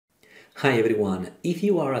Hi everyone. If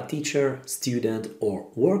you are a teacher, student, or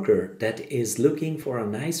worker that is looking for a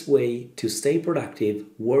nice way to stay productive,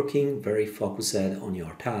 working very focused on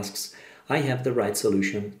your tasks, I have the right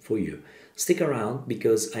solution for you. Stick around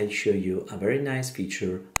because I show you a very nice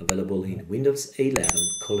feature available in Windows 11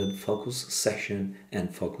 called Focus Session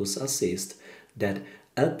and Focus Assist that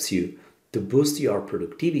helps you to boost your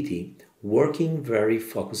productivity working very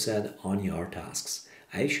focused on your tasks.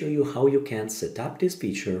 I show you how you can set up this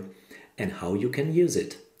feature and how you can use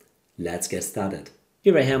it. Let's get started.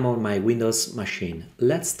 Here I am on my Windows machine.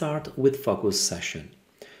 Let's start with Focus Session.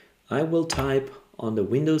 I will type on the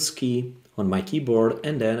Windows key on my keyboard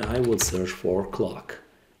and then I will search for clock.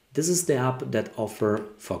 This is the app that offers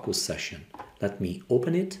Focus Session. Let me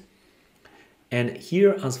open it. And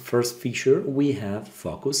here as first feature we have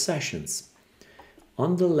Focus Sessions.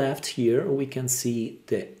 On the left here we can see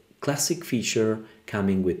the classic feature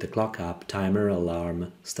coming with the clock app, timer,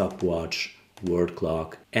 alarm, stopwatch, word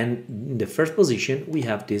clock, and in the first position we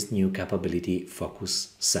have this new capability,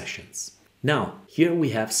 Focus Sessions. Now here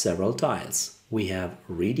we have several tiles. We have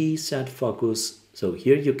ready, set, focus, so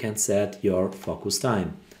here you can set your focus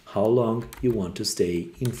time, how long you want to stay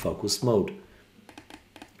in focus mode.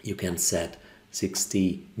 You can set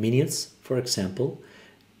 60 minutes for example,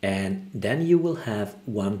 and then you will have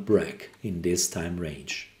one break in this time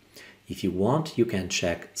range. If you want, you can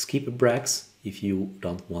check skip breaks if you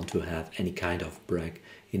don't want to have any kind of break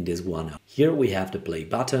in this one. Here we have the play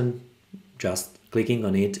button. Just clicking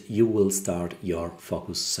on it, you will start your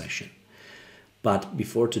focus session. But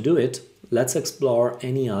before to do it, let's explore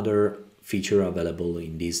any other feature available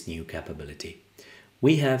in this new capability.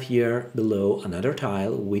 We have here below another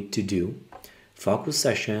tile with To Do. Focus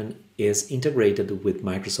Session is integrated with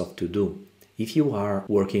Microsoft To Do. If you are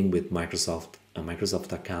working with a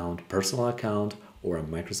Microsoft account, personal account, or a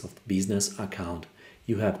Microsoft business account,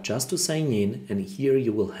 you have just to sign in and here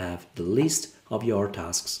you will have the list of your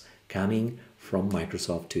tasks coming from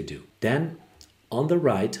Microsoft To Do. Then on the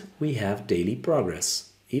right we have daily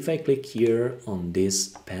progress. If I click here on this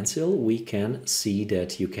pencil, we can see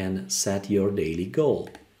that you can set your daily goal,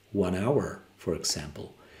 1 hour for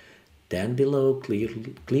example. Then below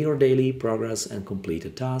clear daily progress and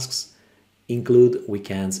completed tasks, include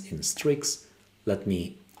weekends in streaks. Let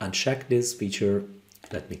me uncheck this feature.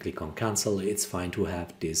 Let me click on cancel. It's fine to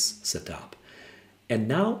have this set up. And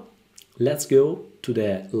now let's go to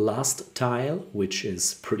the last tile, which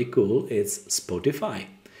is pretty cool. It's Spotify.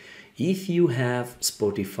 If you have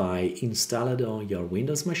Spotify installed on your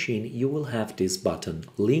Windows machine, you will have this button,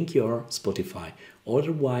 link your Spotify.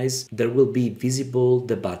 Otherwise, there will be visible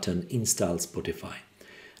the button install Spotify.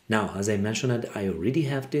 Now, as I mentioned, I already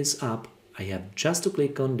have this app. I have just to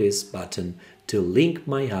click on this button to link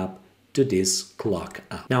my app to this clock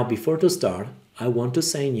app. Now, before to start, I want to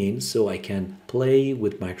sign in so I can play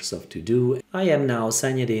with Microsoft To Do. I am now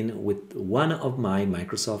signed in with one of my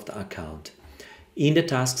Microsoft account. In the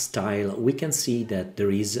tasks tile, we can see that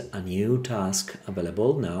there is a new task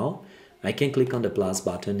available now. I can click on the plus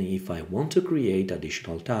button if I want to create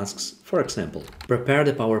additional tasks. For example, prepare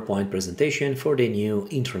the PowerPoint presentation for the new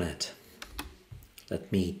intranet. Let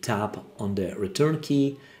me tap on the return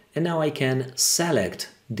key and now I can select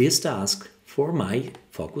this task for my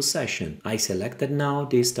focus session. I selected now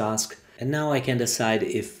this task and now I can decide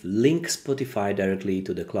if link Spotify directly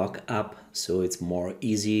to the clock app so it's more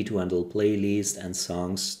easy to handle playlists and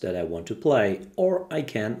songs that I want to play, or I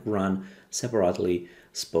can run separately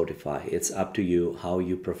Spotify. It's up to you how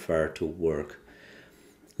you prefer to work.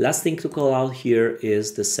 Last thing to call out here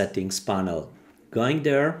is the settings panel. Going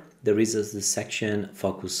there is the section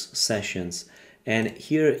Focus Sessions, and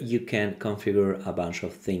here you can configure a bunch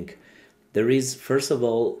of things. There is first of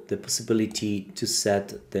all the possibility to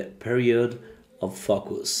set the period of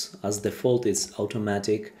focus. As default it's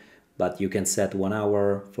automatic, but you can set 1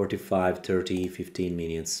 hour, 45, 30, 15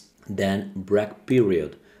 minutes. Then break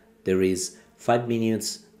period. There is 5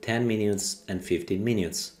 minutes, 10 minutes and 15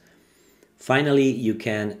 minutes. Finally, you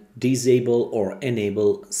can disable or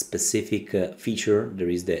enable specific feature. There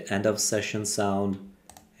is the end of session sound,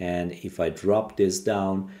 and if I drop this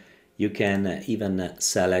down, you can even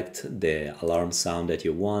select the alarm sound that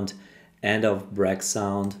you want. End of break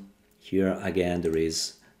sound. Here again there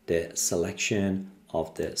is the selection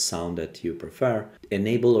of the sound that you prefer.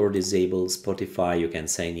 Enable or disable Spotify, you can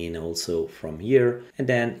sign in also from here, and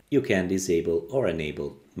then you can disable or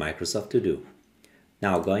enable Microsoft To Do.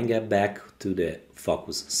 Now going back to the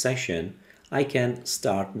focus session, I can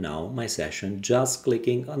start now my session just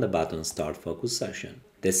clicking on the button Start Focus Session.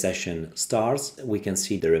 The session starts, we can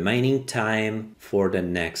see the remaining time for the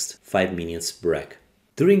next 5 minutes break.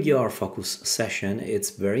 During your focus session,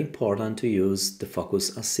 it's very important to use the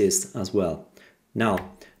focus assist as well.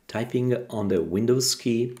 Now, typing on the Windows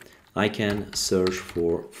key, I can search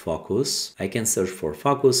for focus. I can search for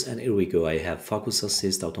focus, and here we go. I have focus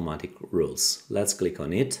assist automatic rules. Let's click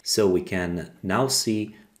on it. So we can now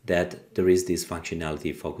see that there is this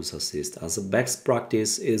functionality focus assist. As a best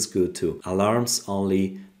practice, is good to alarms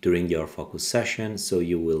only during your focus session, so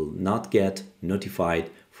you will not get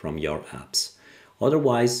notified from your apps.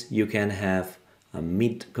 Otherwise, you can have a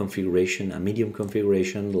medium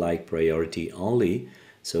configuration like priority only,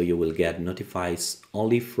 so you will get notifies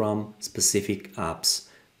only from specific apps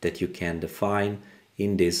that you can define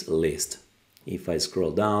in this list. If I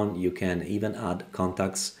scroll down, you can even add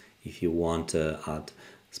contacts if you want to add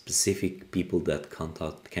specific people that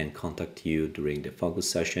can contact you during the focus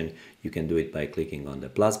session. You can do it by clicking on the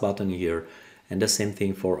plus button here, and the same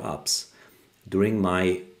thing for apps. During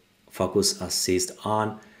my focus assist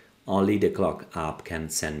on, only the clock app can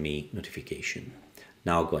send me notification.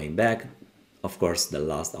 Now going back, of course the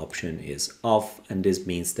last option is off, and this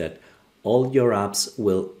means that all your apps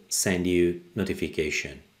will send you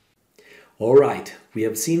notification. Alright, we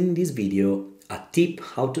have seen in this video a tip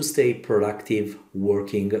how to stay productive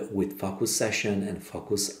working with focus session and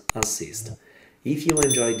focus assist. If you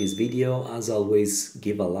enjoyed this video, as always,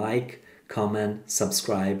 give a like, comment,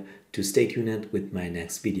 subscribe to stay tuned with my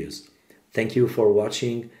next videos. Thank you for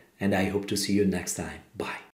watching, and I hope to see you next time. Bye.